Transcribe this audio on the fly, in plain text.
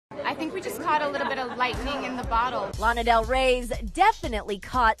think we just caught a little bit of lightning in the bottle. Lana Del Rey's definitely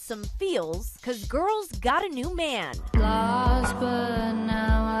caught some feels, cause girls got a new man. Lost, but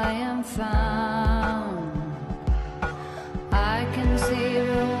now I am found. I can see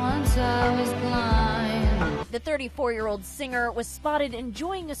her once I was blind. The 34-year-old singer was spotted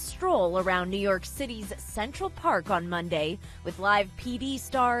enjoying a stroll around New York City's Central Park on Monday with live PD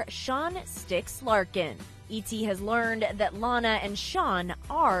star Sean Sticks Larkin. ET has learned that Lana and Sean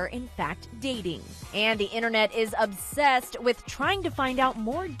are, in fact, dating. And the internet is obsessed with trying to find out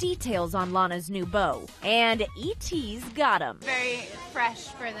more details on Lana's new beau. And ET's got him. Very fresh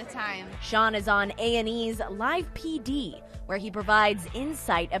for the time. Sean is on A&E's Live PD, where he provides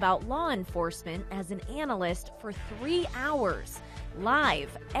insight about law enforcement as an analyst for 3 hours,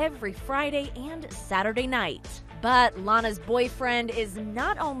 live every Friday and Saturday night. But Lana's boyfriend is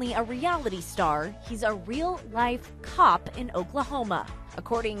not only a reality star, he's a real-life cop in Oklahoma.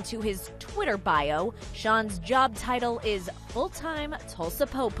 According to his Twitter bio, Sean's job title is full-time Tulsa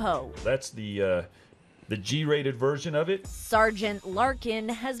Popo. That's the G-rated version of it. Sergeant Larkin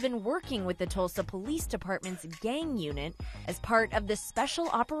has been working with the Tulsa Police Department's gang unit as part of the Special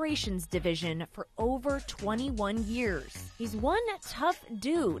Operations Division for over 21 years. He's one tough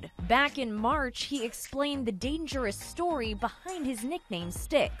dude. Back in March, he explained the dangerous story behind his nickname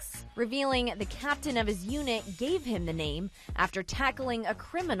Sticks, revealing the captain of his unit gave him the name after tackling a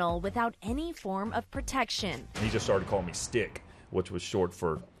criminal without any form of protection. He just started calling me Stick, which was short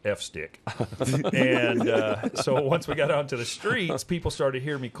for F-stick. And so once we got out into the streets, people started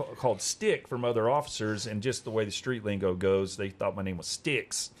hearing me called Stick from other officers, and just the way the street lingo goes, they thought my name was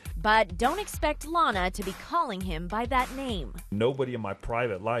Sticks. But don't expect Lana to be calling him by that name. Nobody in my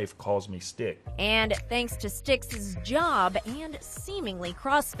private life calls me Stick. And thanks to Sticks' job and seemingly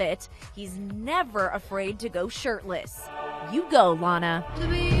CrossFit, he's never afraid to go shirtless. You go, Lana. To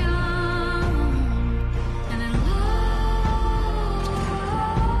be